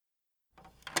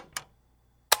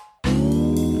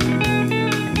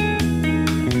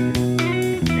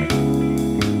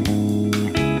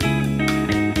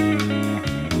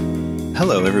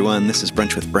Hello, everyone. This is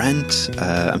Brunch with Brent.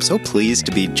 I'm so pleased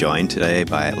to be joined today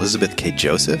by Elizabeth K.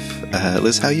 Joseph.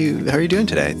 Liz, how are you doing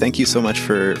today? Thank you so much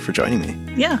for joining me.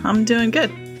 Yeah, I'm doing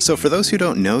good. So for those who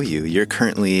don't know you, you're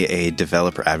currently a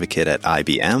developer advocate at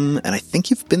IBM, and I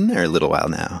think you've been there a little while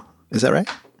now. Is that right?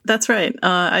 That's right.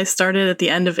 I started at the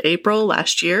end of April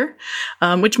last year,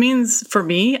 which means for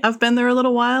me, I've been there a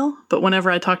little while. But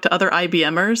whenever I talk to other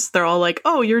IBMers, they're all like,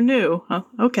 "Oh, you're new." Oh,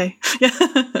 okay. Yeah.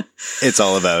 It's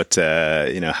all about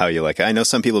how you like it. I know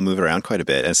some people move around quite a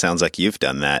bit, and it sounds like you've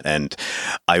done that. And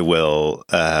I will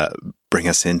bring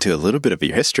us into a little bit of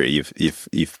your history.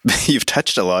 You've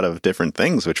touched a lot of different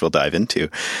things, which we'll dive into.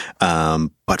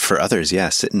 But for others, yeah,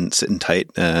 sitting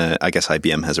tight. I guess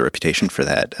IBM has a reputation for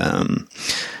that.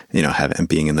 Having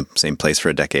being in the same place for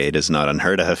a decade is not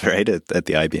unheard of, right? At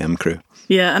the IBM crew.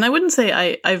 Yeah, and I wouldn't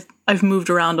say I've moved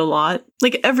around a lot.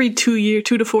 Like every 2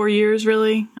 to 4 years,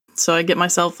 really. So I get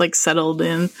myself like settled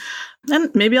in, and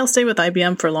maybe I'll stay with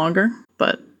IBM for longer.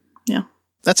 But yeah.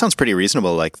 That sounds pretty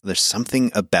reasonable. Like there's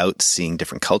something about seeing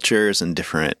different cultures and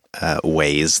different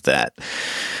ways that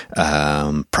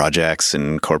projects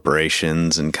and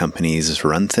corporations and companies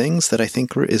run things that I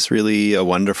think is really a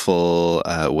wonderful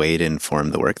way to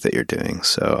inform the work that you're doing.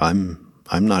 So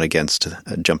I'm not against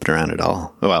jumping around at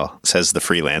all. Well, says the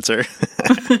freelancer.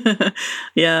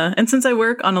 Yeah. And since I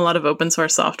work on a lot of open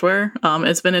source software,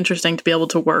 it's been interesting to be able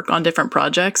to work on different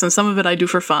projects. And some of it I do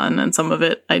for fun and some of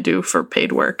it I do for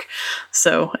paid work.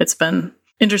 So it's been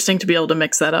interesting to be able to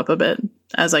mix that up a bit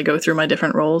as I go through my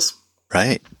different roles.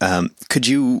 Right. Could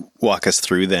you walk us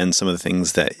through then some of the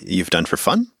things that you've done for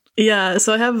fun? Yeah,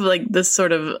 so I have like this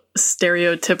sort of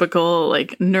stereotypical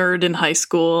like nerd in high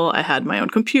school. I had my own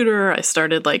computer. I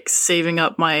started like saving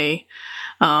up my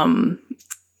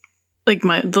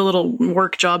the little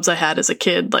work jobs I had as a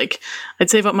kid. Like I'd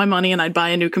save up my money and I'd buy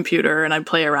a new computer and I'd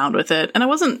play around with it. And I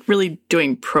wasn't really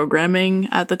doing programming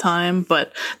at the time,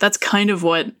 but that's kind of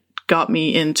what got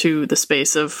me into the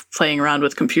space of playing around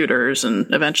with computers and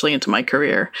eventually into my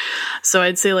career. So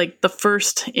I'd say like the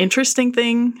first interesting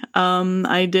thing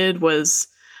I did was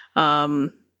I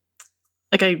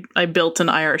built an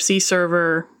IRC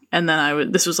server, and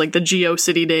then this was like the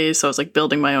GeoCity days, so I was like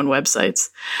building my own websites.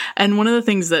 And one of the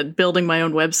things that building my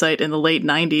own website in the late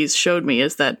 90s showed me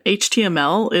is that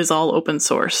HTML is all open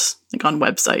source, like on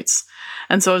websites.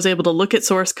 And so I was able to look at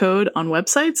source code on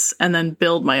websites and then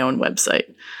build my own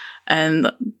website.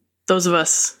 And those of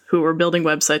us who were building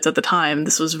websites at the time,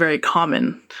 this was very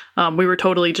common. We were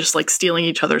totally just like stealing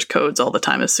each other's codes all the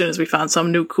time as soon as we found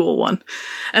some new cool one.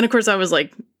 And of course, I was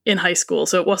like in high school,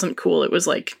 so it wasn't cool. It was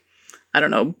like, I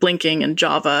don't know, blinking and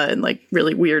Java and like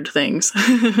really weird things.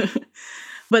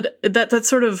 But that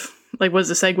sort of like was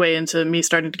a segue into me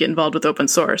starting to get involved with open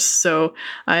source. So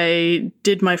I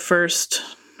did my first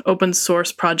open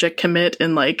source project commit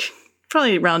in like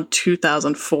probably around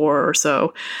 2004 or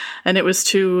so. And it was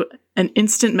to an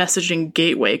instant messaging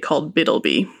gateway called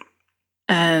Biddleby.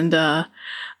 And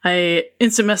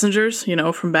instant messengers,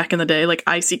 from back in the day, like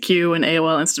ICQ and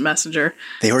AOL Instant Messenger.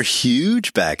 They were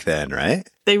huge back then, right?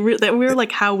 They were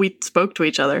like how we spoke to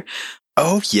each other.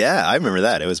 Oh, yeah. I remember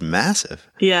that. It was massive.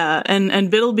 Yeah.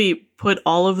 And Biddleby put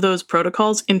all of those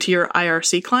protocols into your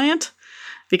IRC client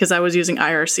because I was using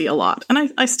IRC a lot.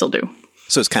 And I still do.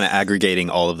 So it's kind of aggregating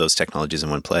all of those technologies in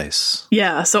one place.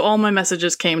 Yeah. So all my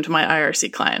messages came to my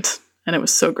IRC client, and it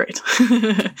was so great.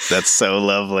 That's so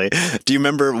lovely. Do you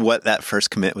remember what that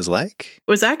first commit was like? It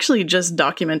was actually just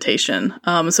documentation.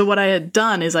 So what I had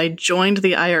done is I joined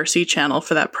the IRC channel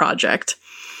for that project,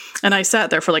 and I sat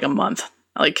there for like a month,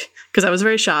 because I was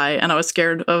very shy and I was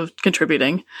scared of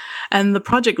contributing. And the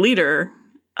project leader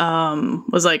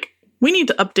was like, "We need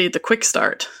to update the quick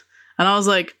start." And I was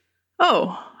like,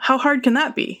 "Oh, how hard can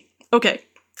that be?" Okay.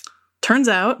 Turns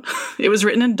out it was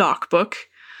written in DocBook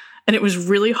and it was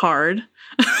really hard.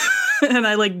 And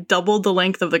I like doubled the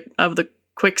length of the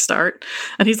quick start.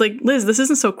 And he's like, "Liz, this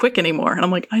isn't so quick anymore." And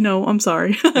I'm like, "I know, I'm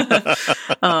sorry."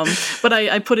 But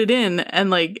I put it in,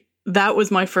 and like that was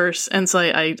my first. And so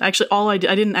I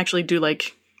didn't actually do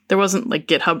like, there wasn't like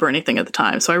GitHub or anything at the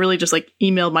time. So I really just like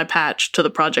emailed my patch to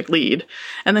the project lead,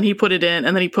 and then he put it in,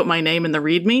 and then he put my name in the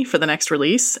README for the next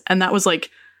release. And that was like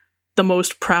the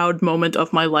most proud moment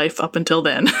of my life up until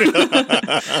then.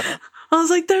 I was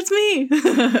like, "That's me."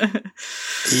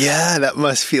 Yeah, that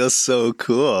must feel so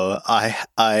cool.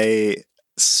 I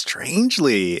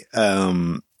strangely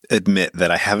admit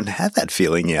that I haven't had that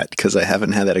feeling yet because I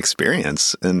haven't had that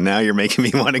experience. And now you're making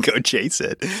me want to go chase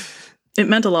it. It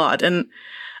meant a lot. And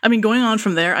I mean, going on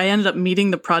from there, I ended up meeting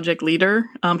the project leader.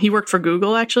 He worked for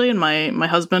Google, actually, and my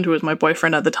husband, who was my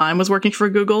boyfriend at the time, was working for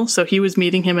Google. So he was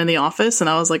meeting him in the office, and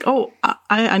I was like, oh,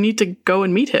 I need to go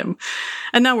and meet him.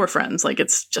 And now we're friends. Like,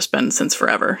 it's just been since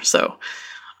forever. So,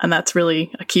 and that's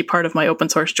really a key part of my open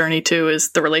source journey, too,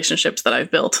 is the relationships that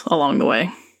I've built along the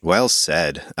way. Well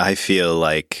said. I feel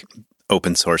like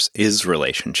open source is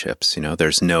relationships. You know,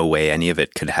 there's no way any of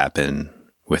it could happen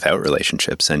without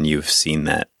relationships. And you've seen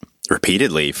that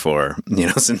repeatedly for,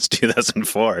 since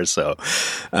 2004. So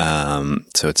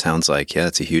it sounds like, yeah,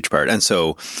 it's a huge part. And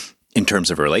so in terms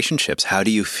of relationships, how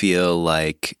do you feel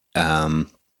like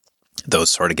those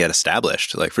sort of get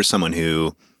established? Like for someone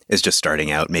who is just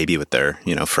starting out, maybe with their,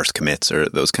 first commits or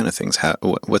those kind of things,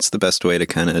 what's the best way to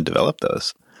kind of develop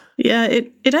those? Yeah,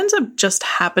 it ends up just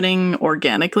happening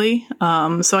organically.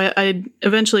 So I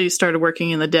eventually started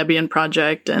working in the Debian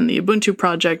project and the Ubuntu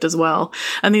project as well.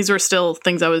 And these were still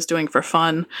things I was doing for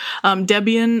fun.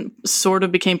 Debian sort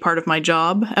of became part of my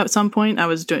job at some point. I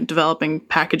was developing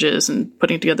packages and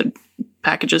putting together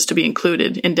packages to be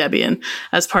included in Debian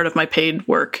as part of my paid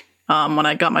work when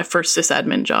I got my first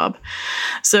sysadmin job.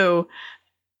 So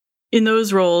in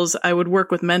those roles, I would work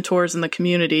with mentors in the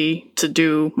community to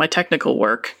do my technical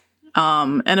work.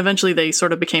 And eventually they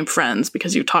sort of became friends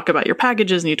because you talk about your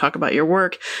packages and you talk about your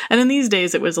work. And in these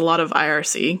days, it was a lot of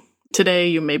IRC. Today,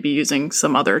 you may be using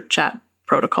some other chat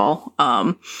protocol.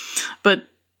 But,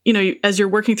 as you're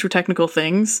working through technical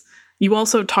things, you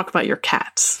also talk about your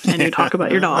cats and you talk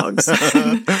about your dogs.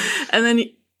 And then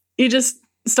you just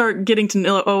start getting to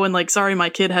know, and like, sorry, my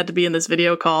kid had to be in this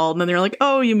video call. And then they're like,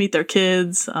 oh, you meet their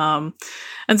kids. And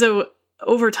so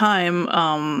over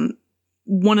time,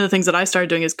 one of the things that I started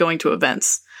doing is going to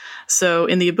events. So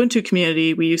in the Ubuntu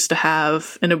community, we used to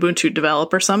have an Ubuntu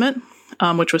Developer Summit,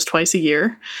 which was twice a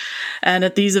year. And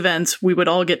at these events, we would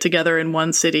all get together in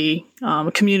one city,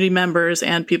 community members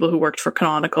and people who worked for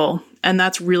Canonical. And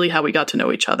that's really how we got to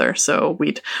know each other. So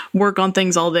we'd work on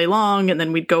things all day long, and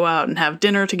then we'd go out and have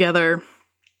dinner together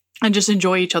and just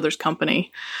enjoy each other's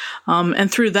company.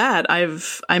 And through that,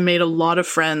 I made a lot of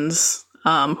friends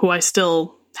who I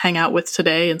still hang out with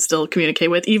today and still communicate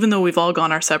with, even though we've all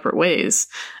gone our separate ways,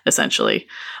 essentially.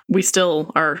 We still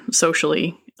are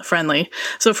socially friendly.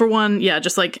 So for one, yeah,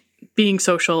 just like being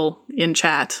social in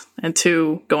chat, and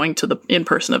two, going to the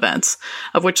in-person events,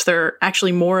 of which there are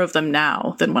actually more of them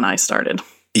now than when I started.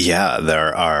 Yeah,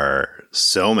 there are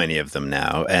so many of them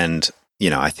now. And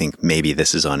I think maybe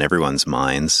this is on everyone's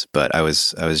minds, but I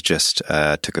was just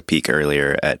took a peek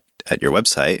earlier at your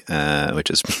website,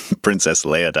 which is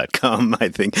princessleia.com, I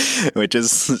think, which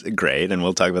is great. And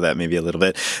we'll talk about that maybe a little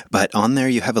bit. But on there,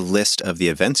 you have a list of the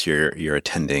events you're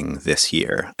attending this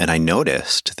year. And I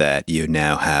noticed that you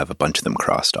now have a bunch of them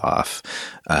crossed off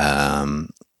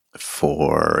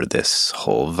for this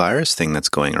whole virus thing that's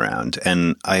going around.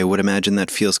 And I would imagine that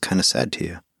feels kind of sad to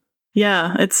you.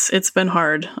 Yeah, it's been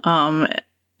hard.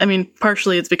 I mean,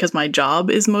 partially it's because my job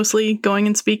is mostly going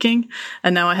and speaking.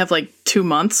 And now I have like 2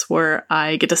 months where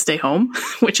I get to stay home,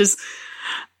 which is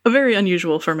very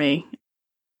unusual for me.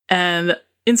 And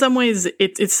in some ways,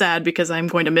 it's sad because I'm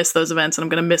going to miss those events and I'm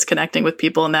going to miss connecting with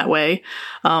people in that way.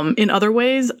 In other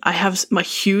ways, I have a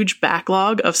huge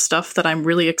backlog of stuff that I'm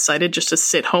really excited just to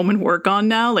sit home and work on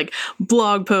now, like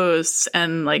blog posts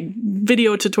and like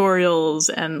video tutorials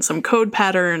and some code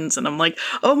patterns. And I'm like,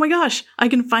 oh my gosh, I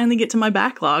can finally get to my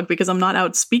backlog because I'm not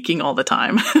out speaking all the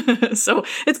time. So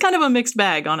it's kind of a mixed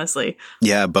bag, honestly.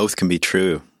 Yeah, both can be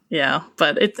true. Yeah,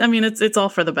 but it's all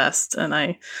for the best,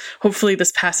 and hopefully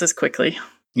this passes quickly.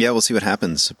 Yeah, we'll see what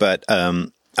happens. But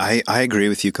I agree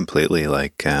with you completely.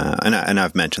 Like, and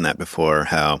I've mentioned that before,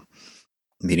 how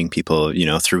meeting people,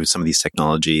 through some of these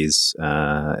technologies,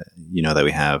 that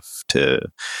we have to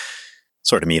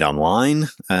sort of meet online,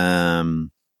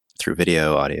 through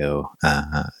video, audio,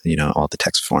 all the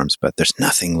text forms. But there's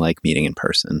nothing like meeting in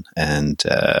person. And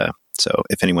so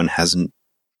if anyone hasn't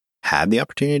had the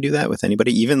opportunity to do that with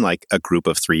anybody, even like a group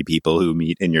of 3 people who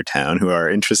meet in your town who are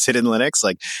interested in Linux,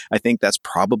 like I think that's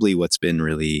probably what's been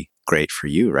really great for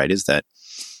you, right? Is that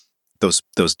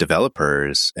those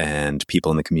developers and people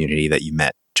in the community that you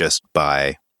met just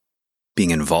by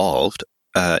being involved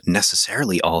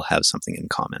necessarily all have something in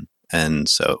common. And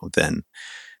so then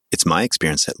it's my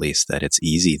experience, at least, that it's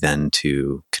easy then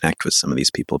to connect with some of these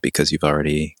people because you've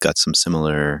already got some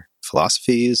similar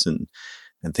philosophies and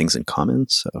things in common.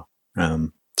 So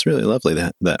it's really lovely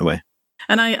that way.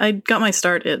 And I got my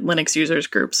start at Linux users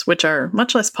groups, which are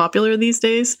much less popular these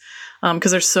days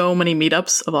because there's so many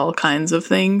meetups of all kinds of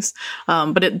things.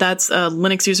 But that's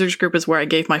Linux users group is where I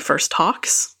gave my first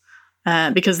talks.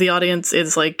 because the audience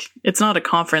is like, it's not a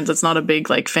conference. It's not a big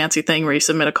like fancy thing where you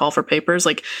submit a call for papers.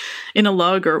 Like in a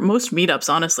lug or most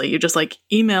meetups, honestly, you just like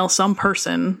email some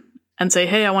person and say,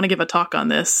 hey, I want to give a talk on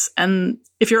this. And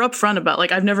if you're upfront about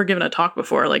like, I've never given a talk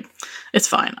before, like it's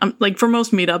fine. I'm like, for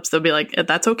most meetups, they'll be like,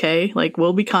 that's okay. Like,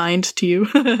 we'll be kind to you.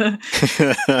 But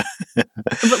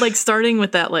like starting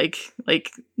with that, like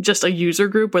just a user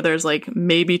group where there's like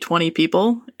maybe 20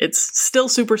 people, it's still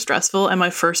super stressful. And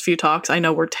my first few talks I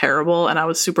know were terrible, and I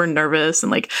was super nervous,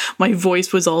 and like my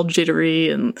voice was all jittery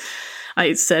and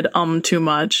I said too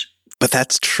much. But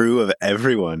that's true of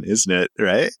everyone, isn't it?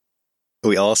 Right?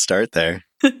 We all start there.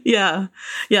 Yeah.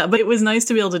 But it was nice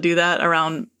to be able to do that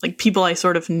around like people I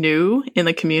sort of knew in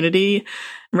the community,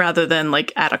 rather than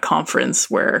like at a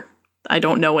conference where I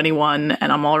don't know anyone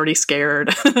and I'm already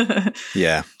scared.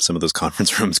 Yeah. Some of those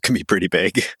conference rooms can be pretty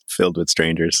big, filled with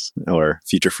strangers or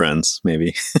future friends,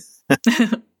 maybe.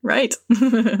 Right. Do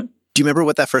you remember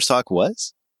what that first talk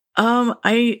was?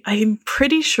 I'm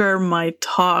pretty sure my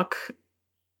talk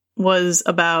was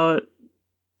about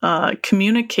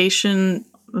communication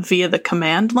via the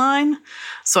command line.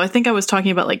 So I think I was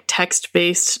talking about like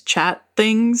text-based chat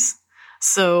things.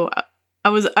 So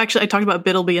I talked about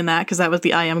Bitleby in that because that was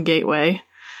the IM gateway.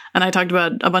 And I talked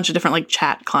about a bunch of different like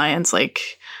chat clients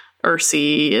like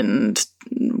Ursi and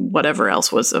whatever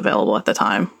else was available at the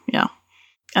time. Yeah.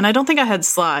 And I don't think I had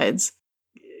slides,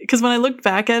 because when I looked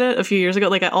back at it a few years ago,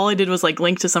 like all I did was like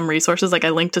link to some resources. Like I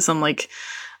linked to some like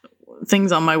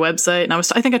things on my website, and I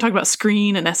think I talked about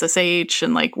Screen and SSH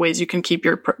and like ways you can keep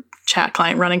your chat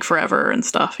client running forever and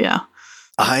stuff. Yeah.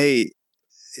 I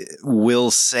will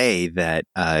say that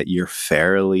you're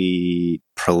fairly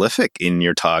prolific in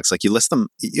your talks. Like you list them,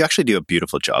 you actually do a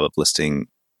beautiful job of listing.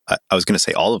 I was going to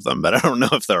say all of them, but I don't know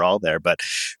if they're all there, but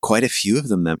quite a few of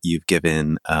them that you've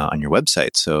given on your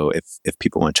website. So if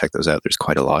people want to check those out, there's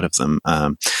quite a lot of them.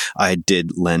 I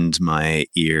did lend my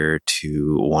ear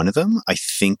to one of them. I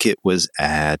think it was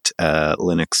at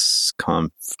LinuxConf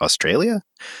Australia,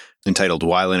 entitled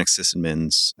Why Linux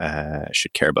Sysadmins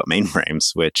Should Care About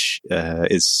Mainframes, which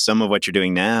is some of what you're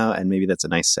doing now. And maybe that's a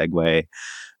nice segue.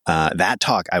 That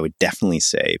talk, I would definitely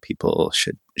say people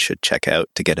should check out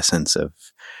to get a sense of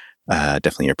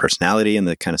definitely your personality and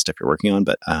the kind of stuff you're working on.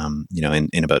 But,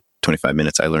 in about 25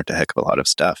 minutes, I learned a heck of a lot of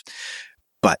stuff.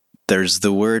 But there's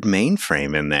the word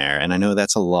mainframe in there. And I know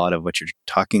that's a lot of what you're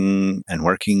talking and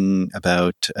working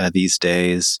about these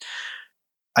days.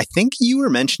 I think you were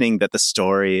mentioning that the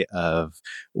story of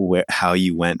how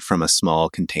you went from a small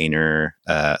container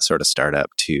sort of startup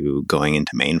to going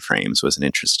into mainframes was an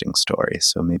interesting story.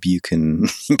 So maybe you can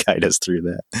guide us through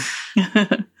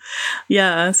that.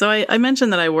 Yeah. So I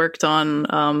mentioned that I worked on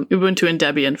Ubuntu and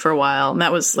Debian for a while, and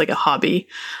that was like a hobby.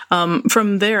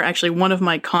 From there, actually, one of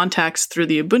my contacts through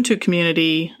the Ubuntu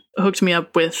community hooked me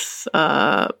up with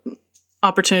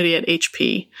opportunity at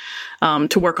HP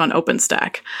to work on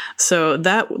OpenStack. So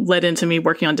that led into me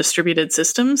working on distributed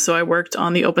systems. So I worked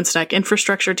on the OpenStack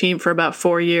infrastructure team for about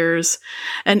 4 years.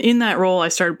 And in that role, I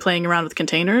started playing around with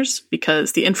containers,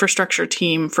 because the infrastructure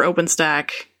team for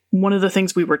OpenStack, one of the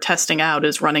things we were testing out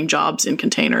is running jobs in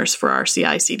containers for our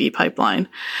CI/CD pipeline.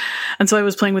 And so I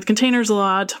was playing with containers a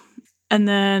lot. And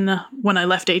then when I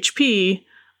left HP,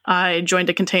 I joined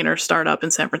a container startup in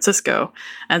San Francisco.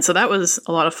 And so that was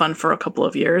a lot of fun for a couple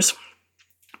of years.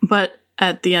 But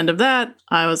at the end of that,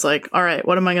 I was like, all right,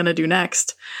 what am I going to do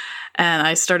next? And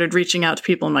I started reaching out to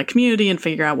people in my community and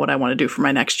figuring out what I want to do for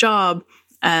my next job.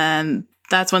 And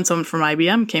that's when someone from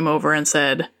IBM came over and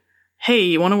said, hey,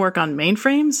 you want to work on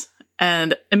mainframes?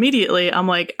 And immediately I'm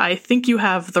like, I think you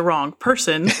have the wrong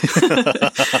person.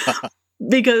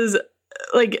 Because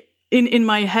like, in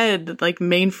my head, like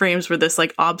mainframes were this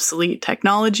like obsolete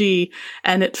technology,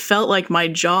 and it felt like my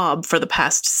job for the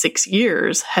past 6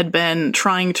 years had been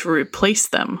trying to replace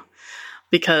them,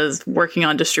 because working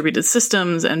on distributed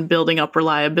systems and building up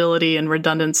reliability and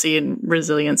redundancy and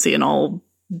resiliency and all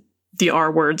the R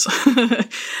words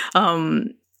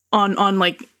on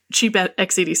like cheap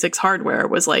x86 hardware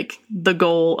was like the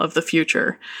goal of the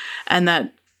future, and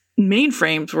that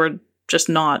mainframes were just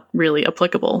not really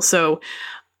applicable. So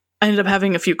I ended up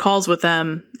having a few calls with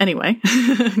them anyway.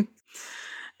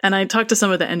 And I talked to some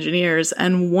of the engineers,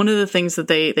 and one of the things that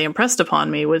they impressed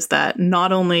upon me was that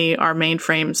not only are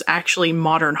mainframes actually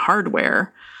modern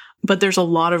hardware, but there's a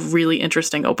lot of really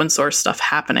interesting open source stuff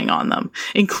happening on them,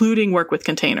 including work with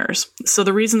containers. So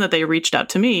the reason that they reached out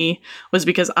to me was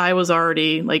because I was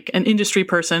already like an industry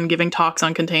person giving talks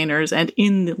on containers and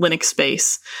in the Linux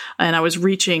space. And I was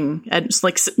reaching at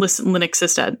like Linux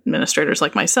sysadministrators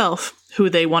like myself who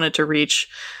they wanted to reach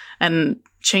and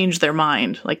change their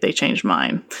mind, like they changed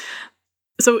mine.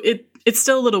 So it's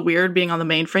still a little weird being on the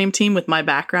mainframe team with my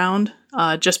background,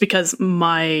 just because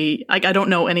I don't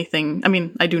know anything. I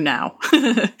mean, I do now.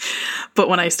 But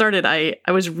when I started, I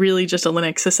was really just a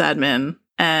Linux sysadmin.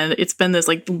 And it's been this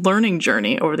like learning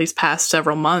journey over these past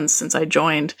several months since I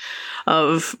joined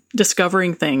of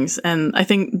discovering things. And I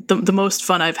think the most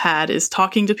fun I've had is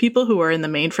talking to people who are in the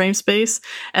mainframe space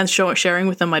and sharing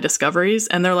with them my discoveries.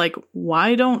 And they're like,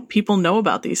 why don't people know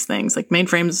about these things? Like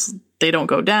mainframes, they don't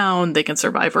go down. They can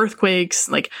survive earthquakes.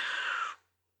 Like,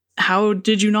 how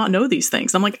did you not know these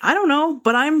things? I'm like, I don't know,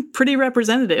 but I'm pretty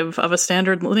representative of a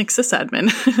standard Linux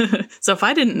sysadmin. So if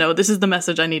I didn't know, this is the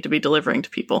message I need to be delivering to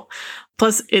people.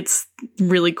 Plus, it's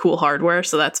really cool hardware,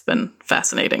 so that's been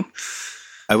fascinating.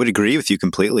 I would agree with you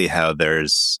completely how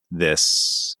there's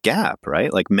this gap,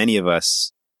 right? Like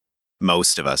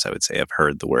most of us, I would say, have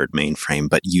heard the word mainframe,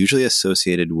 but usually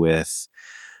associated with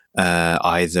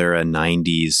either a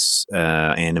 90s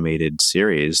animated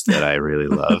series that I really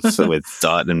love with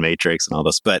Dot and Matrix and all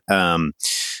this. But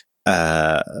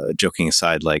joking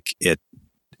aside, like it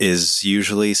is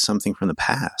usually something from the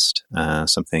past,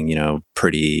 something,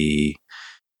 pretty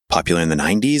popular in the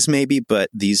 90s maybe, but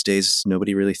these days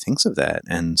nobody really thinks of that.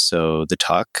 And so the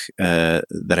talk that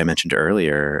I mentioned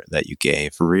earlier that you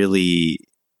gave really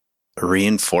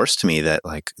reinforced to me that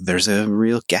like there's a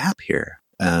real gap here.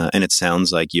 And it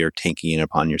sounds like you're taking it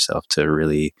upon yourself to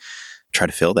really try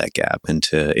to fill that gap and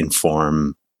to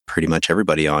inform pretty much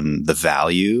everybody on the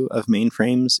value of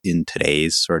mainframes in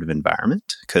today's sort of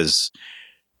environment. Because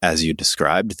as you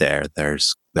described there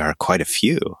are quite a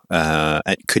few.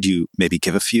 Could you maybe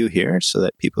give a few here so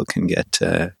that people can get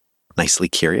nicely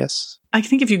curious? I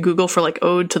think if you Google for like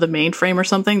ode to the mainframe or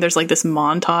something, there's like this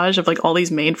montage of like all these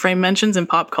mainframe mentions in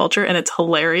pop culture, and it's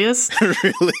hilarious.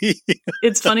 Really?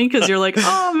 It's funny because you're like,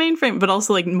 oh, mainframe, but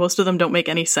also like most of them don't make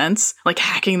any sense. Like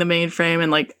hacking the mainframe,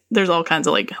 and like there's all kinds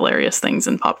of like hilarious things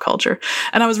in pop culture.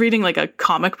 And I was reading like a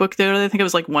comic book there. I think it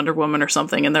was like Wonder Woman or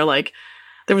something, and they're like,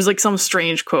 there was like some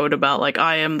strange quote about like,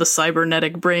 I am the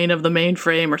cybernetic brain of the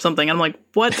mainframe or something. And I'm like,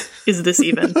 what is this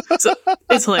even? So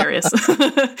it's hilarious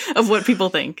of what people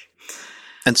think.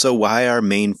 And so why are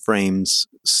mainframes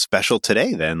special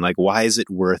today then? Like, why is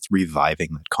it worth reviving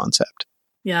that concept?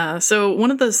 Yeah. So one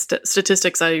of the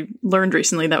statistics I learned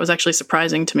recently that was actually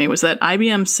surprising to me was that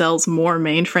IBM sells more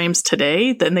mainframes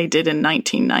today than they did in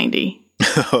 1990.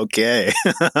 Okay.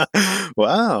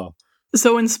 Wow.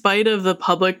 So in spite of the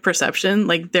public perception,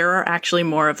 like there are actually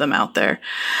more of them out there.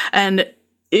 And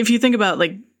if you think about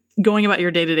like going about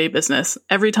your day-to-day business,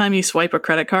 every time you swipe a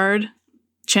credit card,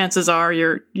 chances are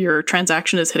your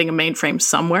transaction is hitting a mainframe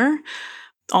somewhere.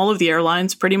 All of the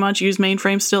airlines pretty much use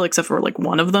mainframes still, except for like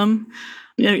one of them.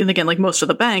 And again, like most of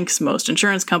the banks, most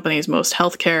insurance companies, most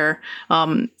healthcare,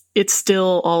 it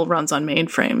still all runs on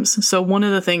mainframes. So one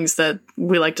of the things that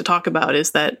we like to talk about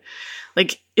is that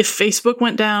like if Facebook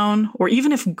went down, or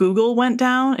even if Google went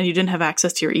down and you didn't have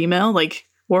access to your email, like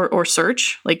or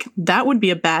search, like that would be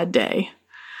a bad day.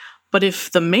 But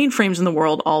if the mainframes in the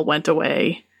world all went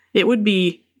away, it would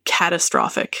be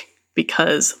catastrophic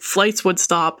because flights would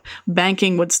stop,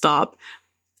 banking would stop.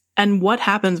 And what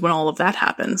happens when all of that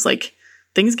happens? Like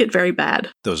things get very bad.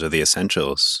 Those are the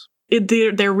essentials.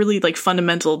 They're really like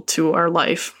fundamental to our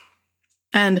life.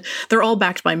 And they're all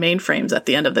backed by mainframes at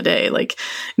the end of the day. Like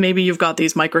maybe you've got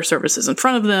these microservices in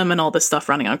front of them and all this stuff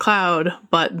running on cloud,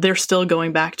 but they're still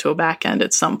going back to a backend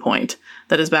at some point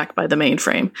that is backed by the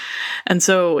mainframe. And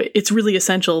so it's really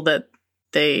essential that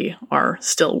they are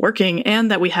still working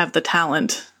and that we have the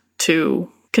talent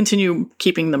to continue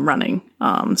keeping them running.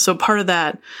 So part of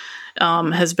that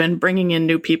has been bringing in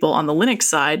new people on the Linux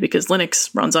side because Linux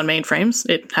runs on mainframes.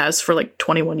 It has for like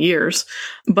 21 years,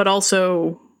 but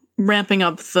also ramping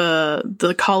up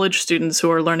the college students who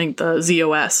are learning the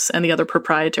ZOS and the other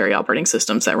proprietary operating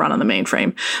systems that run on the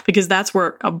mainframe, because that's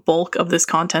where a bulk of this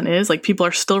content is. Like people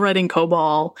are still writing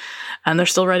COBOL and they're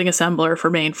still writing assembler for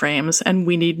mainframes, and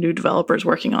we need new developers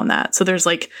working on that. So there's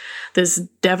like this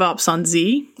DevOps on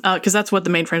Z, because that's what the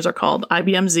mainframes are called,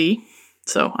 IBM Z.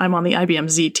 So I'm on the IBM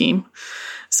Z team.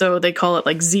 So they call it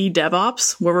like Z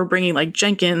DevOps, where we're bringing like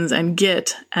Jenkins and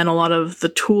Git and a lot of the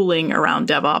tooling around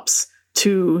DevOps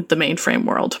to the mainframe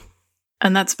world.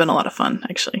 And that's been a lot of fun,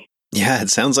 actually. Yeah, it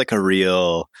sounds like a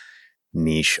real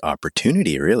niche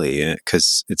opportunity, really,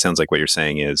 because it sounds like what you're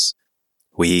saying is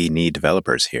we need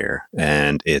developers here,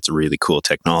 and it's really cool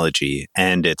technology,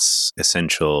 and it's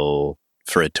essential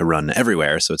for it to run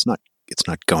everywhere. So it's not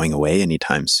going away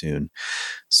anytime soon.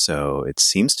 So it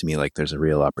seems to me like there's a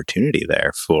real opportunity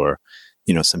there for,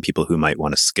 some people who might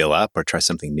want to skill up or try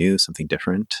something new, something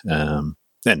different.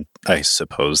 And I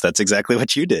suppose that's exactly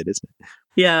what you did, isn't it?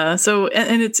 Yeah. So,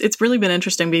 and it's really been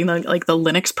interesting being like the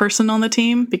Linux person on the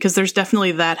team, because there's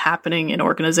definitely that happening in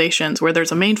organizations where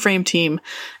there's a mainframe team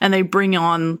and they bring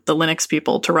on the Linux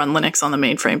people to run Linux on the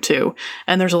mainframe too.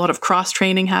 And there's a lot of cross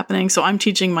training happening. So I'm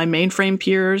teaching my mainframe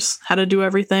peers how to do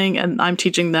everything, and I'm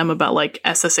teaching them about like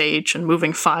SSH and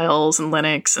moving files and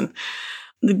Linux. And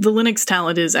the Linux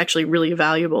talent is actually really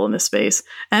valuable in this space,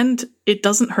 and it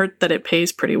doesn't hurt that it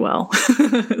pays pretty well.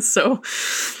 So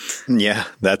yeah,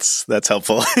 that's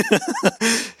helpful.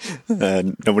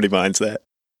 Nobody minds that.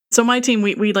 So my team,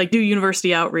 we like do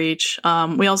university outreach.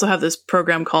 We also have this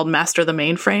program called Master the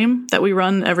Mainframe that we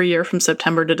run every year from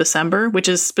September to December, which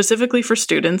is specifically for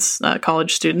students,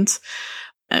 college students.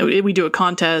 We do a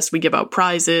contest, we give out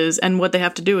prizes, and what they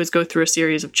have to do is go through a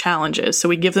series of challenges. So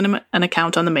we give them an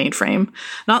account on the mainframe,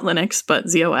 not Linux, but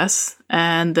z/OS,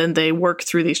 and then they work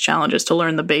through these challenges to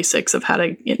learn the basics of how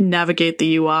to navigate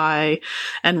the UI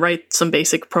and write some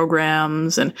basic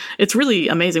programs. And it's really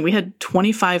amazing. We had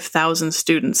 25,000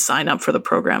 students sign up for the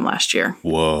program last year.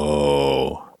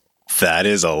 Whoa, that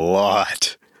is a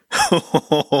lot.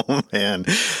 Oh, man.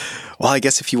 Well, I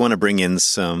guess if you want to bring in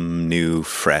some new,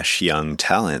 fresh, young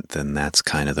talent, then that's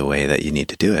kind of the way that you need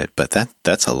to do it. But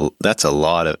that's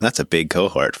a big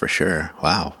cohort for sure.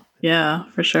 Wow. Yeah,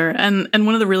 for sure. And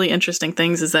one of the really interesting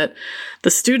things is that the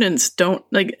students don't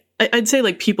like. I'd say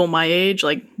like people my age,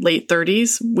 like late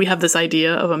 30s, we have this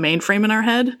idea of a mainframe in our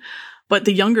head, but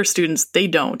the younger students, they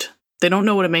don't. They don't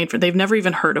know what a mainframe. They've never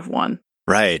even heard of one.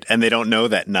 Right, and they don't know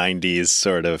that 90s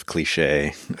sort of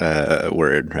cliche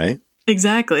word, right?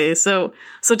 Exactly. So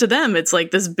to them, it's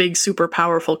like this big, super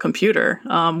powerful computer.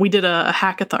 We did a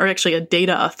hackathon, or actually a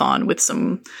data-a-thon with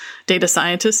some data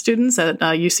scientist students at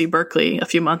UC Berkeley a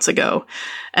few months ago,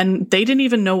 and they didn't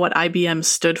even know what IBM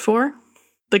stood for.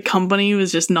 The company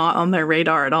was just not on their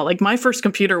radar at all. Like my first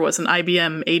computer was an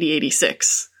IBM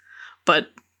 8086, but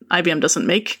IBM doesn't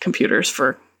make computers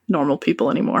for normal people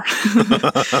anymore.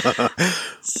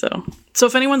 So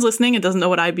if anyone's listening and doesn't know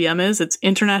what IBM is, it's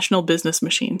International Business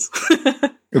Machines.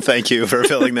 Thank you for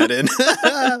filling that in.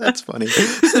 That's funny.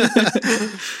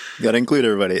 Got to include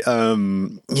everybody.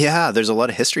 Yeah, there's a lot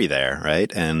of history there,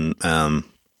 right? And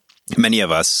many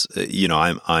of us,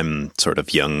 I'm sort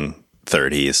of young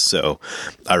 30s, so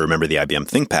I remember the IBM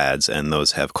ThinkPads, and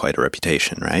those have quite a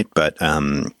reputation, right? But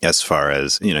as far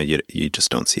as, you just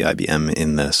don't see IBM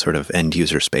in the sort of end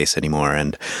user space anymore,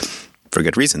 and for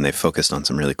good reason. They've focused on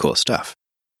some really cool stuff.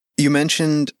 You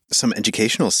mentioned some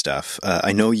educational stuff.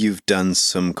 I know you've done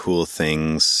some cool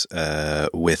things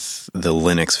with the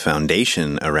Linux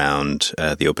Foundation around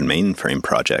the Open Mainframe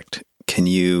project. Can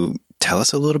you tell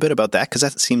us a little bit about that? Because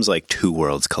that seems like two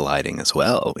worlds colliding as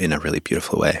well in a really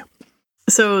beautiful way.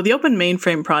 So the Open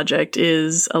Mainframe project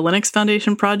is a Linux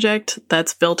Foundation project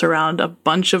that's built around a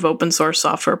bunch of open source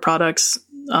software products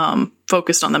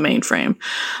focused on the mainframe.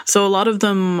 So a lot of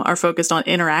them are focused on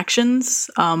interactions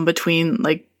between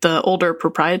like the older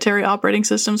proprietary operating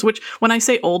systems, which when I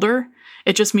say older,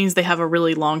 it just means they have a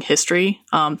really long history.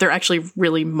 They're actually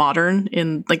really modern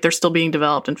like they're still being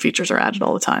developed and features are added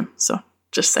all the time. So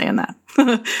just saying that.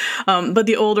 But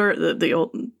the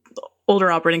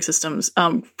older operating systems,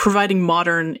 providing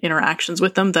modern interactions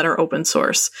with them that are open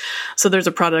source. So there's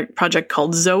a project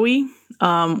called Zoe,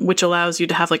 which allows you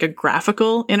to have like a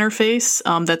graphical interface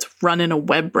that's run in a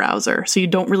web browser. So you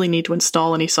don't really need to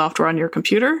install any software on your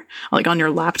computer, like on your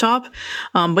laptop,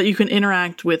 but you can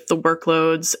interact with the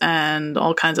workloads and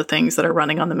all kinds of things that are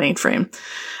running on the mainframe.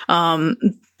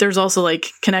 There's also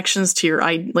like connections to your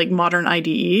modern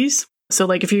IDEs. So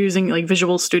like if you're using like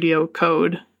Visual Studio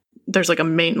Code, there's like a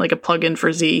plugin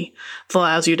for Z that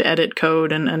allows you to edit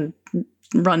code and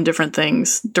run different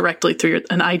things directly through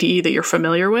an IDE that you're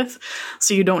familiar with.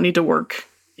 So you don't need to work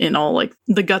in all like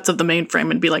the guts of the mainframe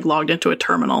and be like logged into a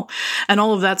terminal. And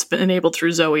all of that's been enabled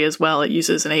through Zoe as well. It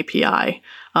uses an API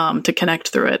to connect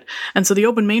through it. And so the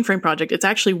Open Mainframe project, it's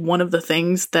actually one of the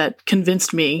things that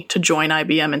convinced me to join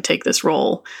IBM and take this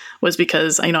role, was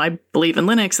because I believe in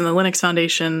Linux and the Linux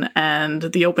Foundation and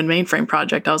the Open Mainframe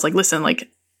project. I was like, listen, like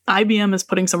IBM is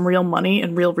putting some real money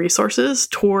and real resources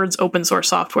towards open source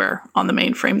software on the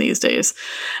mainframe these days.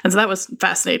 And so that was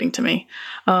fascinating to me.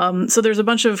 So there's a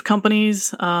bunch of companies,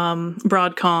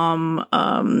 Broadcom,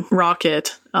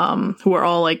 Rocket, who are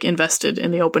all like invested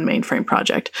in the Open Mainframe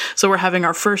project. So we're having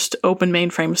our first Open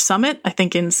Mainframe Summit, I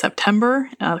think in September.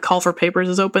 Call for papers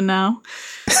is open now.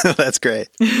 That's great.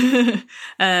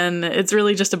 And it's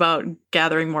really just about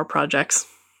gathering more projects.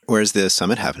 Where's the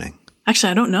summit happening?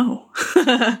 Actually, I don't know.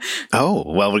 Oh,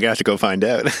 well, we're going to have to go find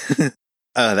out.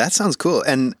 That sounds cool,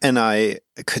 and I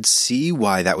could see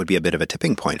why that would be a bit of a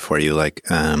tipping point for you. Like,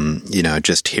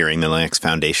 just hearing the Linux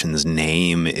Foundation's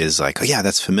name is like, oh yeah,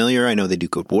 that's familiar. I know they do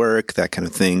good work, that kind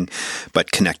of thing.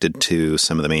 But connected to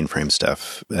some of the mainframe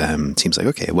stuff, seems like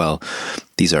okay. Well,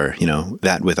 these are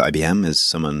that with IBM is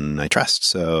someone I trust.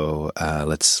 So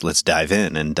let's dive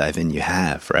in, and dive in. You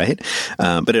have right,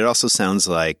 but it also sounds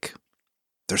like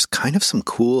there's kind of some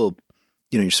cool.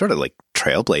 You're sort of like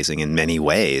trailblazing in many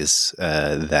ways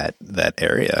that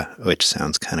area, which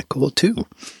sounds kind of cool too.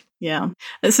 Yeah.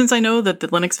 Since I know that the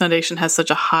Linux Foundation has such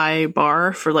a high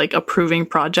bar for like approving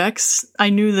projects, I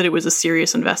knew that it was a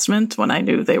serious investment when I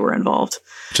knew they were involved.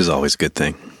 Which is always a good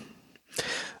thing.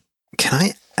 Can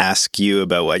I ask you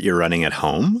about what you're running at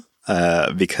home?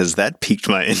 Because that piqued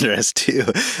my interest too.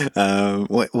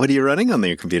 What are you running on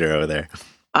your computer over there?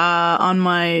 On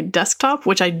my desktop,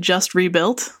 which I just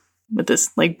rebuilt with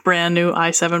this like brand new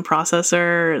i7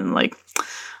 processor and like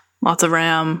lots of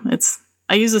RAM.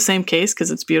 I use the same case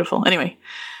because it's beautiful. Anyway,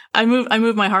 I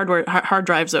moved my hard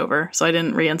drives over, so I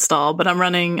didn't reinstall. But I'm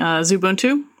running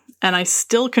Xubuntu, and I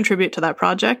still contribute to that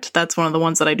project. That's one of the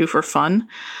ones that I do for fun.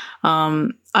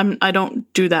 I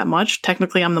don't do that much.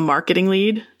 Technically, I'm the marketing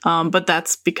lead, but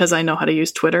that's because I know how to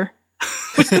use Twitter.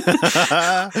 Like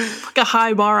a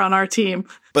high bar on our team.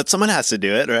 But someone has to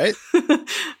do it, right?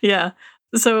 Yeah.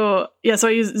 So I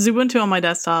use Xubuntu on my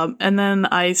desktop, and then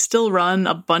I still run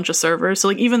a bunch of servers. So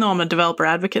like, even though I'm a developer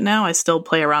advocate now, I still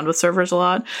play around with servers a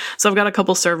lot. So I've got a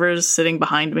couple servers sitting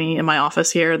behind me in my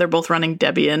office here. They're both running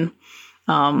Debian,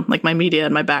 like my media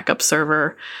and my backup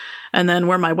server. And then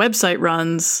where my website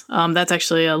runs, that's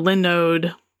actually a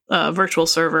Linode virtual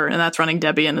server, and that's running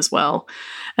Debian as well.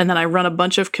 And then I run a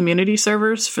bunch of community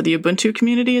servers for the Ubuntu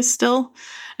community still.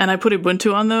 And I put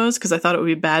Ubuntu on those because I thought it would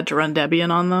be bad to run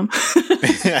Debian on them.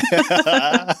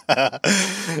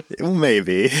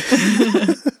 Maybe.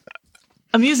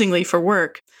 Amusingly, for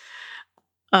work,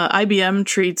 IBM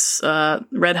treats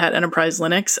Red Hat Enterprise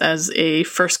Linux as a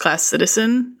first-class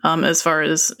citizen as far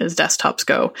as desktops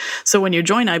go. So when you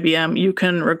join IBM, you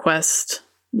can request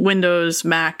Windows,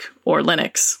 Mac, or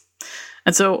Linux.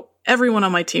 And so everyone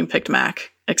on my team picked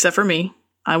Mac, except for me.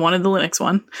 I wanted the Linux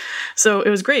one. So it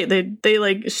was great. They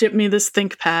like shipped me this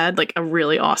ThinkPad, like a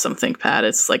really awesome ThinkPad.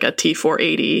 It's like a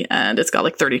T480, and it's got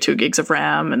like 32 gigs of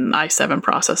RAM and i7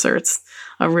 processor. It's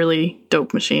a really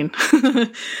dope machine.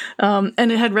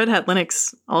 And it had Red Hat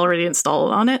Linux already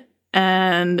installed on it.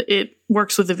 And it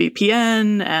works with the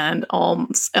VPN, and all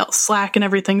Slack and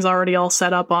everything's already all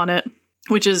set up on it,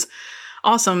 which is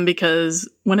awesome because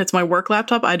when it's my work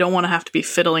laptop, I don't want to have to be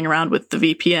fiddling around with the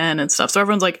VPN and stuff. So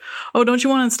everyone's like, oh, don't you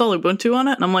want to install Ubuntu on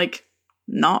it? And I'm like,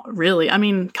 not really. I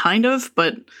mean, kind of,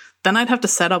 but then I'd have to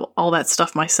set up all that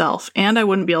stuff myself. And I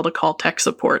wouldn't be able to call tech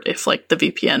support if like the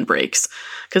VPN breaks,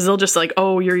 because they'll just like,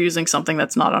 oh, you're using something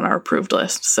that's not on our approved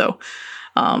list. So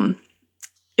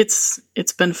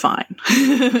it's been fine.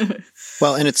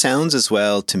 Well, and it sounds as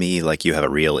well to me like you have a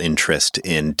real interest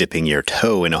in dipping your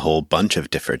toe in a whole bunch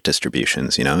of different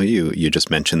distributions. You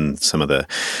just mentioned some of the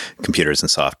computers and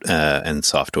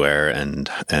software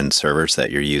and servers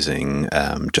that you're using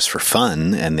just for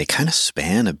fun, and they kind of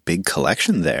span a big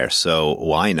collection there. So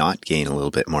why not gain a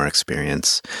little bit more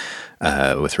experience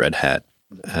with Red Hat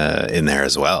in there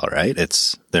as well, right?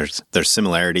 There's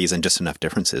similarities and just enough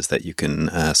differences that you can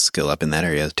skill up in that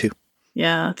area too.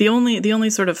 Yeah, the only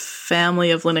sort of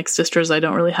family of Linux distros I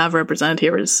don't really have represented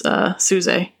here is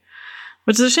SUSE,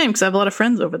 which is a shame because I have a lot of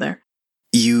friends over there.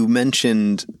 You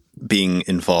mentioned being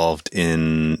involved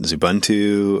in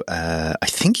Xubuntu. I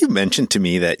think you mentioned to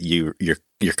me that your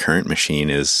current machine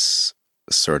is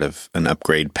sort of an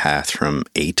upgrade path from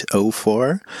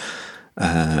 8.04.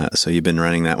 So you've been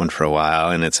running that one for a while,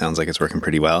 and it sounds like it's working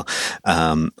pretty well.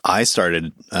 I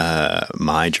started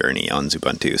my journey on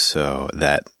Xubuntu, so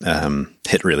that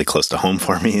hit really close to home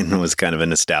for me, and was kind of a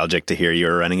nostalgic to hear you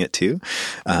were running it too.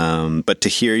 But to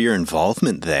hear your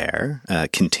involvement there,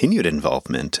 continued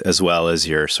involvement, as well as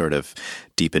your sort of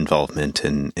deep involvement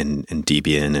in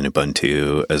Debian and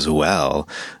Ubuntu as well,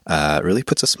 really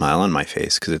puts a smile on my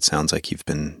face, because it sounds like you've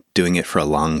been doing it for a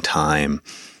long time,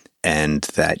 and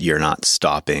that you're not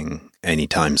stopping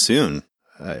anytime soon.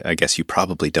 I guess you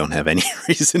probably don't have any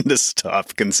reason to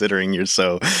stop, considering you're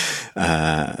so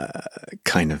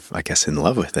kind of, I guess, in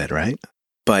love with it, right?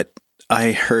 But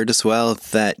I heard as well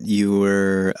that you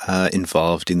were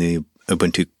involved in the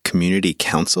Ubuntu Community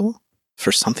Council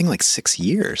for something like 6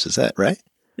 years. Is that right?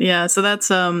 Yeah, so that's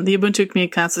the Ubuntu Community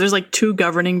Council. There's like two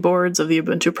governing boards of the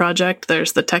Ubuntu project.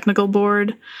 There's the technical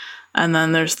board, And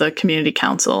then there's the community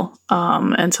council.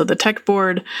 And so the tech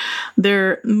board,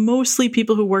 they're mostly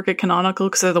people who work at Canonical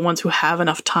because they're the ones who have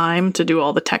enough time to do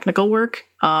all the technical work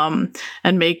and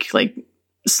make like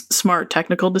smart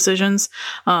technical decisions.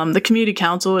 The community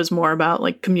council is more about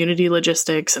like community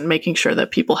logistics and making sure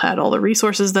that people had all the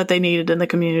resources that they needed in the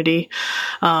community.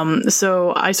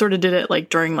 So I sort of did it like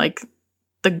during like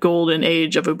the golden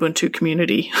age of Ubuntu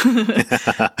community.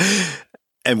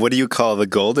 And what do you call the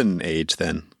golden age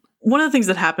then? One of the things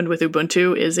that happened with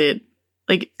Ubuntu is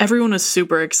like everyone was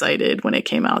super excited when it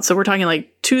came out. So we're talking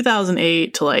like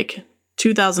 2008 to like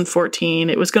 2014.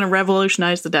 It was going to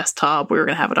revolutionize the desktop. We were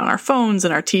going to have it on our phones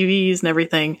and our TVs and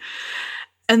everything.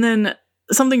 And then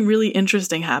something really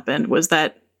interesting happened was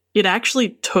that it actually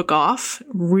took off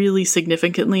really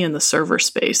significantly in the server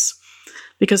space.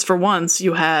 Because for once,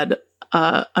 you had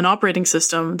an operating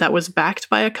system that was backed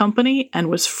by a company and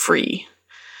was free.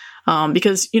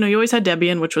 Because, you always had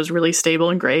Debian, which was really stable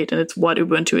and great, and it's what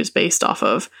Ubuntu is based off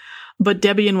of. But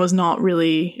Debian was not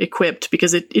really equipped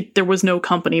because there was no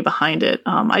company behind it.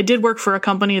 I did work for a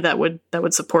company that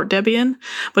would support Debian,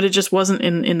 but it just wasn't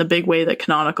in the big way that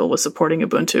Canonical was supporting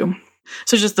Ubuntu.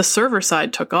 So just the server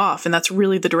side took off, and that's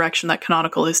really the direction that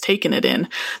Canonical has taken it in.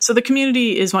 So the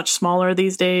community is much smaller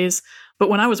these days. But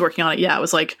when I was working on it, it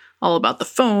was like all about the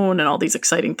phone and all these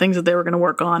exciting things that they were going to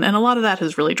work on. And a lot of that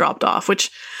has really dropped off, which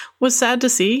was sad to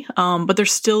see. But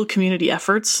there's still community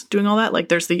efforts doing all that. Like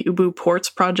there's the Ubu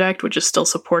Ports project, which is still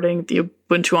supporting the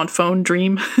Ubuntu on phone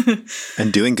dream.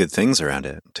 And doing good things around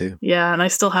it too. Yeah, and I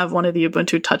still have one of the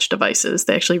Ubuntu Touch devices.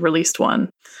 They actually released one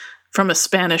from a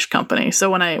Spanish company. So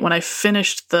when I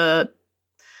finished the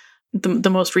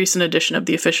most recent edition of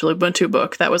the official Ubuntu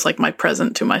book, that was like my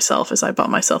present to myself as I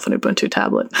bought myself an Ubuntu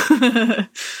tablet.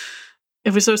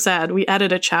 It was so sad. We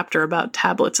added a chapter about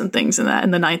tablets and things in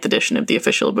the 9th edition of the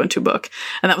official Ubuntu book.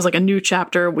 And that was like a new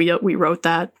chapter. We wrote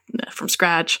that from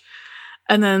scratch.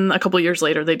 And then a couple of years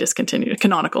later,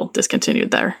 Canonical discontinued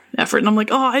their effort. And I'm like,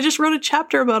 oh, I just wrote a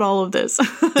chapter about all of this.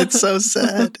 It's so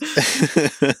sad.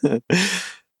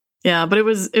 Yeah, but it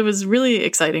was really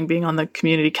exciting being on the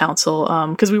community council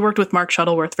because we worked with Mark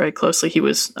Shuttleworth very closely. He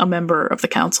was a member of the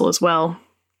council as well.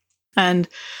 And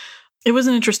it was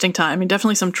an interesting time. I mean,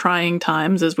 definitely some trying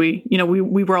times as we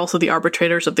were also the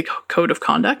arbitrators of the code of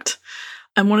conduct.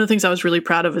 And one of the things I was really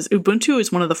proud of is Ubuntu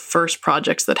is one of the first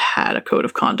projects that had a code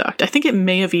of conduct. I think it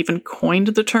may have even coined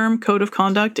the term code of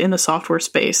conduct in the software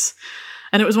space.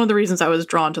 And it was one of the reasons I was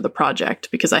drawn to the project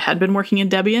because I had been working in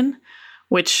Debian,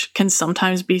 which can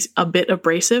sometimes be a bit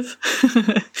abrasive.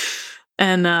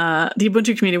 And the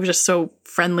Ubuntu community was just so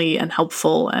friendly and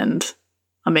helpful and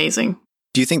amazing.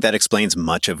 Do you think that explains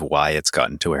much of why it's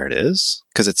gotten to where it is?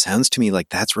 Because it sounds to me like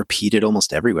that's repeated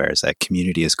almost everywhere, is that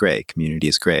community is great,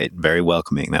 very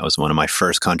welcoming. That was one of my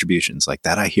first contributions. Like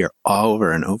that I hear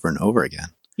over and over and over again.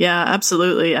 Yeah,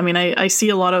 absolutely. I mean, I see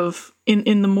a lot of,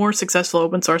 in the more successful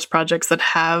open source projects that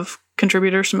have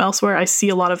contributors from elsewhere, I see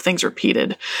a lot of things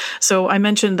repeated. So I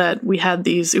mentioned that we had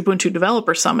these Ubuntu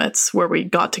developer summits where we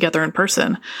got together in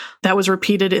person. That was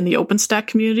repeated in the OpenStack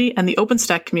community. And the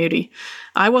OpenStack community,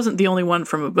 I wasn't the only one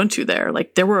from Ubuntu there.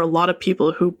 Like there were a lot of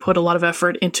people who put a lot of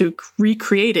effort into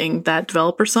recreating that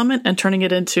developer summit and turning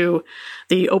it into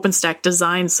the OpenStack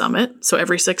Design Summit. So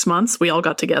every 6 months, we all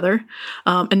got together.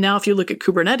 And now if you look at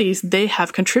Kubernetes, they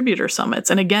have contributor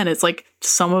summits. And again, it's like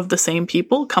some of the same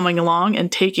people coming along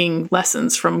and taking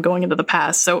lessons from going into the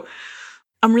past. So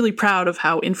I'm really proud of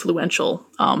how influential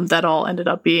that all ended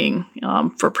up being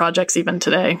for projects even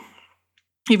today.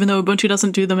 Even though Ubuntu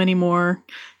doesn't do them anymore,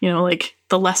 like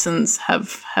the lessons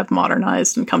have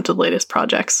modernized and come to the latest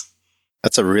projects.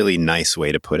 That's a really nice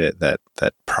way to put it, that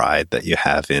pride that you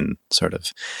have in sort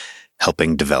of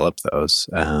helping develop those.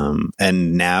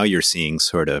 And now you're seeing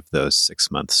sort of those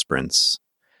 6-month sprints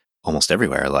almost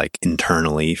everywhere, like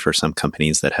internally for some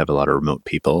companies that have a lot of remote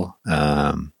people.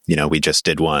 We just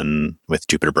did one with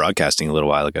Jupiter Broadcasting a little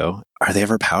while ago. Are they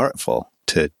ever powerful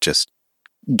to just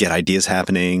get ideas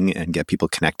happening and get people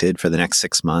connected for the next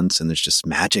 6 months? And there's just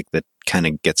magic that kind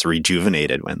of gets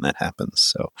rejuvenated when that happens.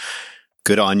 So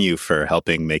good on you for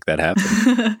helping make that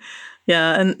happen.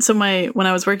 Yeah. And so when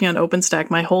I was working on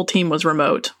OpenStack, my whole team was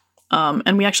remote.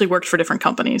 And we actually worked for different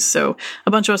companies. So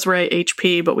a bunch of us were at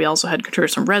HP, but we also had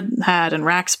contributors from Red Hat and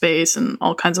Rackspace and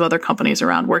all kinds of other companies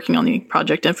around working on the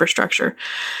project infrastructure.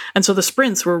 And so the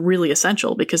sprints were really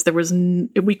essential because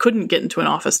we couldn't get into an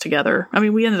office together. I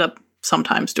mean, we ended up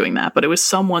sometimes doing that, but it was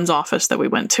someone's office that we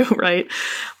went to, right?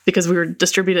 Because we were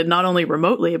distributed not only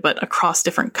remotely, but across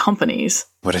different companies.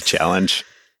 What a challenge.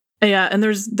 Yeah, and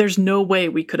there's no way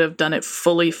we could have done it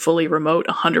fully remote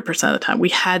 100% of the time. We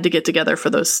had to get together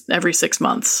for those every 6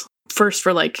 months. First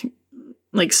for like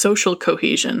like social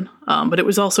cohesion. But it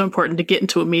was also important to get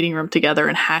into a meeting room together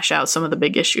and hash out some of the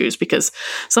big issues, because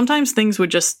sometimes things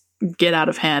would just get out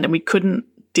of hand and we couldn't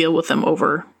deal with them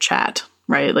over chat,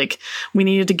 right? Like we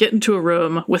needed to get into a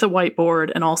room with a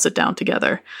whiteboard and all sit down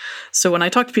together. So when I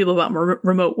talk to people about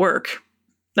remote work,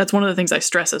 that's one of the things I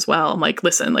stress as well. I'm like,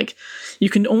 listen, like you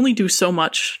can only do so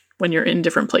much when you're in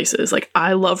different places. Like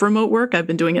I love remote work. I've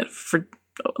been doing it for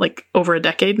like over a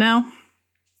decade now,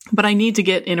 but I need to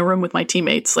get in a room with my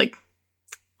teammates, like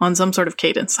on some sort of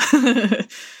cadence,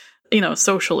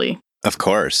 socially. Of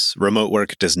course, remote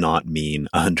work does not mean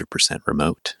 100%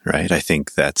 remote, right? I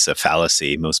think that's a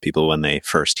fallacy. Most people, when they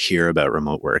first hear about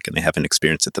remote work and they haven't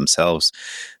experienced it themselves,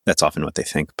 that's often what they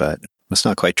think, but it's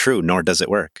not quite true, nor does it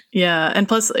work. Yeah, and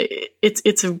plus,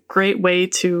 it's a great way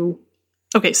to...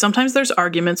 Okay, sometimes there's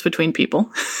arguments between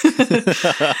people.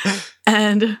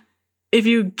 And if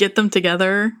you get them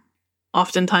together,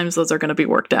 oftentimes those are going to be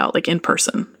worked out, like in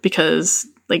person, because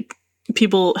like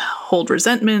people hold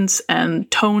resentments and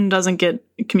tone doesn't get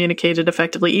communicated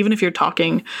effectively, even if you're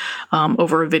talking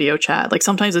over a video chat. Like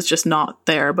sometimes it's just not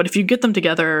there. But if you get them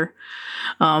together,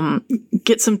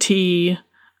 get some tea,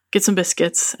 get some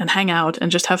biscuits and hang out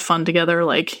and just have fun together,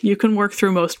 like you can work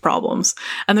through most problems.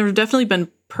 And there have definitely been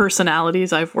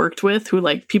personalities I've worked with who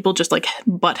like people just like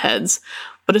butt heads.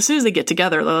 But as soon as they get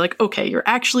together, they're like, okay, you're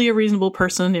actually a reasonable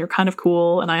person. You're kind of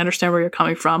cool. And I understand where you're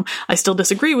coming from. I still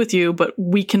disagree with you, but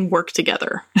we can work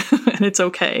together and it's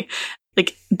okay.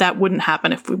 Like that wouldn't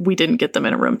happen if we didn't get them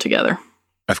in a room together.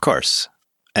 Of course.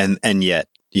 And yet,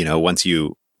 once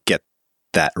you get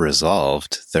that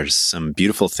resolved, there's some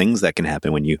beautiful things that can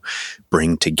happen when you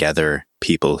bring together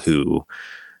people who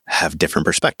have different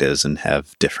perspectives and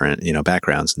have different,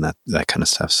 backgrounds and that kind of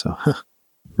stuff. So,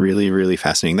 really, really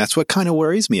fascinating. That's what kind of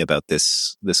worries me about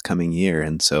this coming year.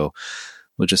 And so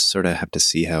we'll just sort of have to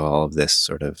see how all of this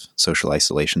sort of social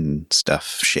isolation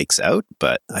stuff shakes out.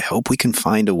 But I hope we can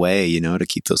find a way, to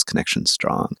keep those connections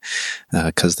strong,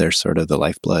 because they're sort of the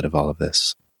lifeblood of all of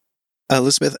this.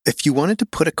 Elizabeth, if you wanted to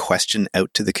put a question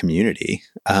out to the community,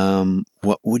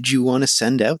 what would you want to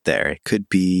send out there? It could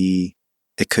be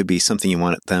something you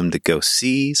want them to go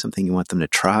see, something you want them to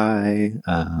try,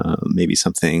 maybe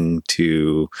something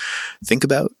to think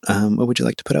about. What would you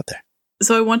like to put out there?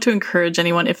 So I want to encourage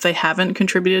anyone, if they haven't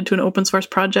contributed to an open source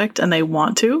project and they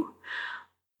want to,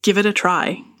 give it a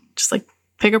try. Just like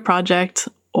pick a project,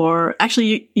 or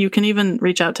actually you can even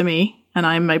reach out to me and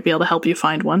I might be able to help you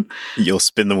find one. You'll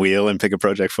spin the wheel and pick a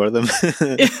project for them.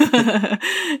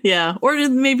 Yeah. Or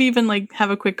maybe even like have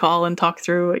a quick call and talk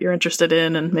through what you're interested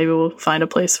in, and maybe we'll find a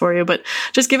place for you. But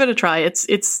just give it a try.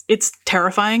 It's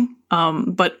terrifying,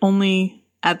 but only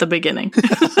at the beginning.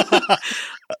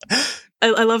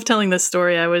 I love telling this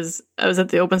story. I was at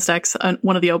the OpenStack,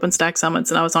 one of the OpenStack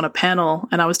summits, and I was on a panel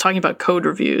and I was talking about code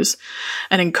reviews.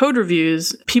 And in code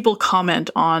reviews, people comment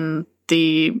on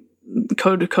the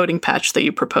coding patch that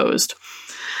you proposed.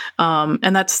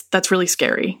 And that's really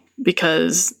scary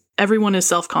because everyone is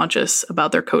self-conscious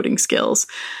about their coding skills.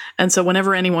 And so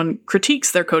whenever anyone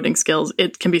critiques their coding skills,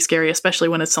 it can be scary, especially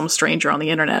when it's some stranger on the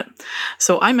internet.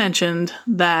 So I mentioned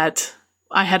that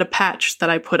I had a patch that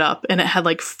I put up and it had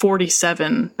like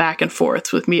 47 back and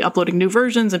forths with me uploading new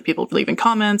versions and people leaving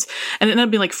comments. And it ended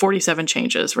up being like 47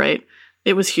 changes, right?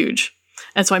 It was huge.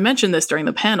 And so I mentioned this during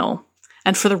the panel.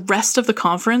 And for the rest of the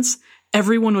conference,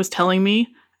 everyone was telling me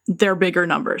they're bigger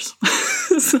numbers.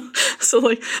 so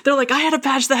like, they're like, I had a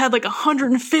patch that had like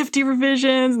 150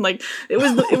 revisions. And like, it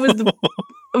was the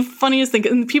funniest thing.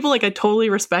 And people like I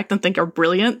totally respect and think are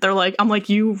brilliant. They're like, I'm like,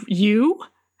 you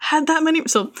had that many?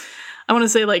 So I want to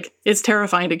say like, it's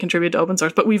terrifying to contribute to open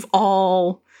source, but we've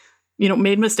all,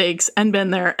 made mistakes and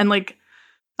been there. And like,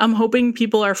 I'm hoping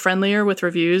people are friendlier with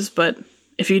reviews, but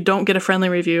if you don't get a friendly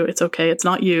review, it's okay. It's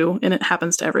not you, and it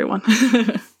happens to everyone.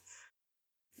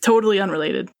 Totally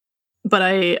unrelated. But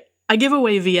I give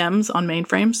away VMs on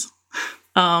mainframes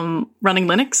running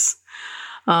Linux.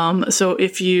 So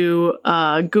if you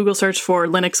Google search for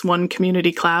Linux One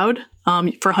Community Cloud,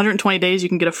 for 120 days, you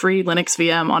can get a free Linux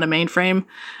VM on a mainframe,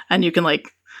 and you can like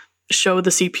show the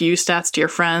CPU stats to your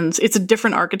friends. It's a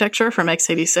different architecture from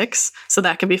x86, so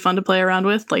that can be fun to play around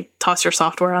with. Like toss your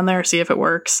software on there, see if it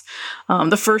works.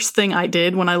 The first thing I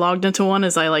did when I logged into one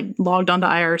is I like logged onto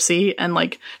IRC and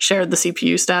like shared the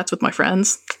CPU stats with my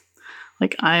friends.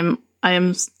 Like I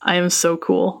am so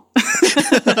cool. So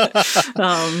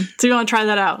you want to try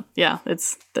that out? Yeah,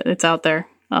 it's out there.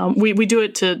 We do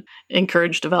it to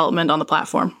encourage development on the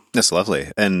platform. That's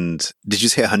lovely. And did you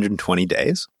say 120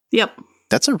 days? Yep.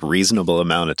 That's a reasonable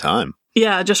amount of time.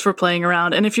 Yeah, just for playing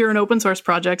around. And if you're an open source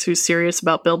project who's serious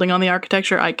about building on the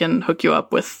architecture, I can hook you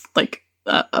up with like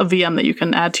a VM that you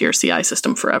can add to your CI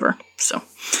system forever. So.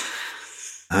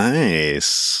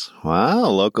 Nice. Wow.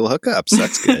 Local hookups.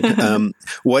 That's good.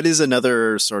 What is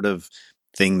another sort of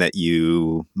thing that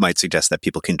you might suggest that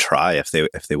people can try if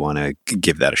they want to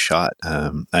give that a shot?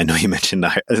 I know you mentioned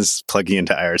plugging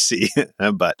into IRC,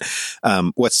 but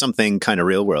what's something kind of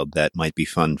real world that might be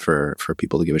fun for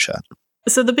people to give a shot?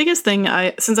 So the biggest thing,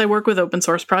 since I work with open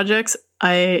source projects,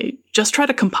 I just try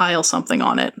to compile something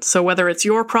on it. So whether it's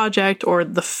your project or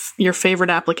your favorite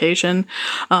application,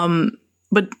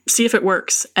 but see if it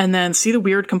works, and then see the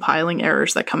weird compiling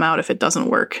errors that come out if it doesn't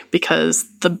work. Because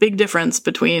the big difference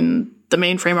between the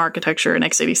mainframe architecture and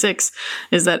x86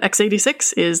 is that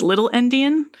x86 is little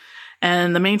endian,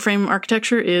 and the mainframe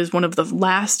architecture is one of the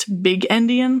last big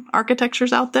endian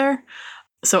architectures out there.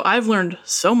 So I've learned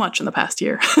so much in the past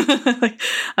year.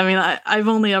 I've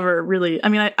only ever really,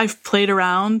 I've played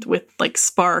around with like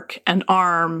Spark and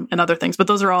ARM and other things, but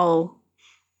those are all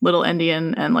little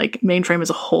endian, and like mainframe is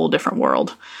a whole different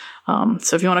world.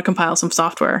 So if you want to compile some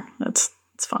software, it's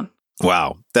fun.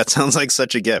 Wow. That sounds like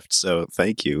such a gift. So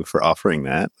thank you for offering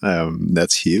that.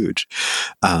 That's huge.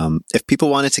 If people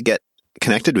wanted to get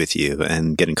connected with you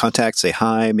and get in contact, say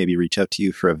hi, maybe reach out to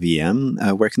you for a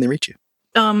VM, where can they reach you?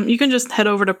 You can just head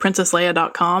over to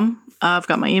princessleia.com. I've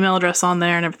got my email address on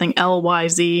there and everything,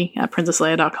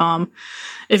 lyz@princessleia.com.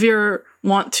 If you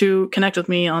want to connect with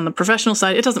me on the professional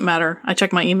side, it doesn't matter. I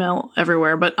check my email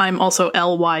everywhere, but I'm also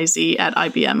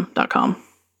lyz@ibm.com.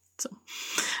 So,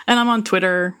 and I'm on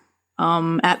Twitter,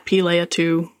 at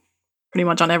pleia2. Pretty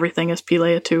much on everything is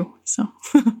pleia2. So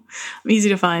I'm easy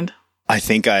to find. I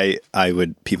think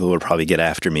people would probably get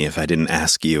after me if I didn't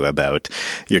ask you about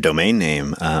your domain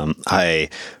name. I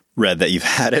read that you've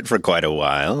had it for quite a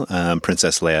while.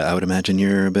 Princess Leia, I would imagine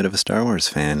you're a bit of a Star Wars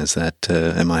fan. Is that,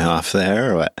 am I off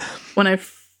there or what? When I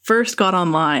first got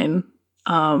online,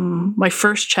 my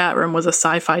first chat room was a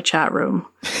sci-fi chat room.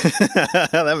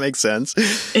 That makes sense.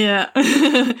 Yeah.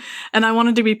 And I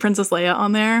wanted to be Princess Leia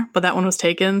on there, but that one was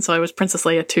taken. So I was Princess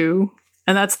Leia 2.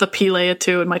 And that's the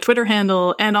pleia2 in my Twitter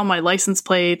handle and on my license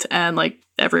plate and like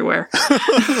everywhere.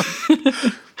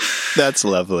 That's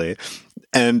lovely.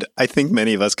 And I think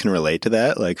many of us can relate to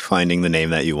that, like finding the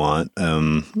name that you want,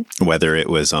 whether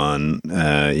it was on,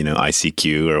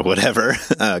 ICQ or whatever,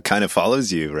 kind of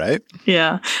follows you, right?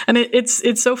 Yeah. And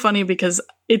it's so funny because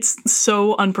it's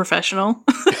so unprofessional.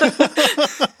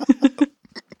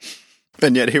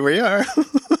 And yet here we are.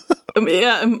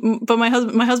 Yeah, but my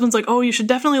husband's like, oh, you should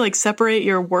definitely like separate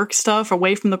your work stuff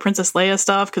away from the Princess Leia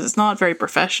stuff because it's not very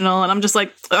professional. And I'm just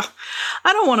like, I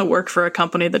don't want to work for a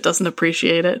company that doesn't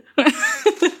appreciate it.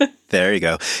 There you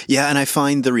go. Yeah, and I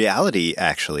find the reality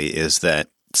actually is that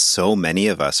so many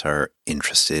of us are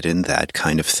interested in that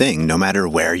kind of thing, no matter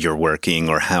where you're working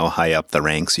or how high up the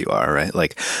ranks you are, right?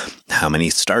 Like, how many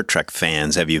Star Trek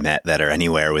fans have you met that are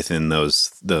anywhere within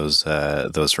those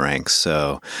ranks?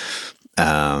 So,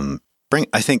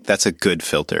 I think that's a good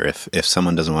filter. If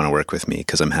someone doesn't want to work with me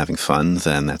because I'm having fun,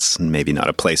 then that's maybe not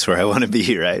a place where I want to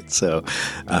be, right? So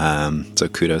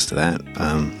kudos to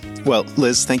that. Well,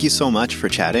 Liz, thank you so much for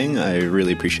chatting. I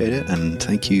really appreciate it. And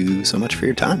thank you so much for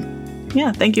your time.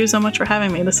 Yeah, thank you so much for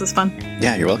having me. This is fun.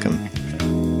 Yeah, you're welcome.